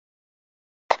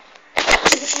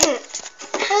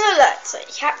Hallo Leute,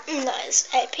 ich habe ein neues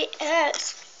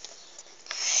LPS.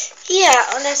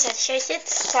 Ja, und das werde ich euch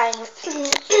jetzt zeigen.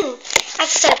 Hat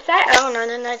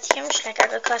 2,99 € im Schlecker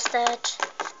gekostet.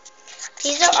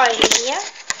 Diese Eule hier.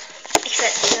 Ich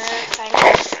werde sie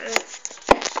zeigen.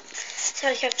 Ich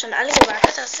habe jetzt schon alle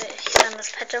gewartet, dass ich dann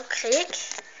das Petto kriege.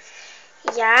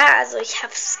 Ja, also ich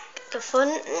habe es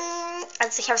gefunden.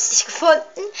 Also ich habe es nicht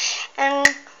gefunden.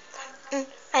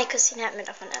 Meine Cousine hat mir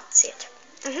davon erzählt.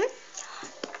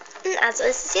 Also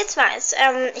ist es jetzt weiß.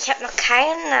 Ich habe noch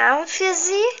keinen Namen für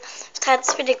sie. Schreibt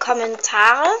es mir in die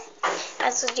Kommentare.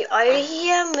 Also die Eule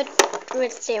hier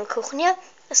mit dem Kuchen hier.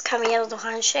 Das kann man ja so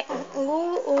reinstecken.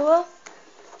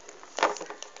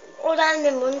 Oder in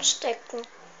den Mund stecken.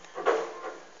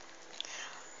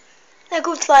 Na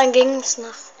gut, vorhin ging es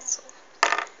noch. So.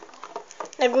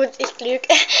 Na gut, ich lüge.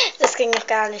 Das ging noch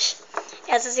gar nicht.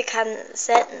 Also sie kann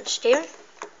selten stehen.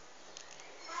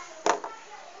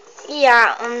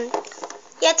 Ja, und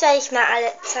jetzt werde ich mal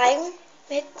alle zeigen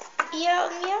mit ihr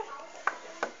und mir.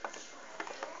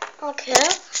 Okay.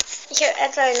 Ich habe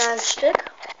etwa in einem Stück.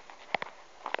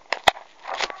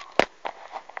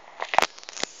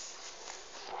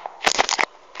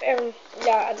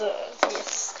 Ja, also sie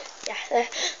ist. Ja.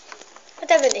 Und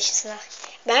dann bin ich es noch.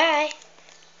 Bye.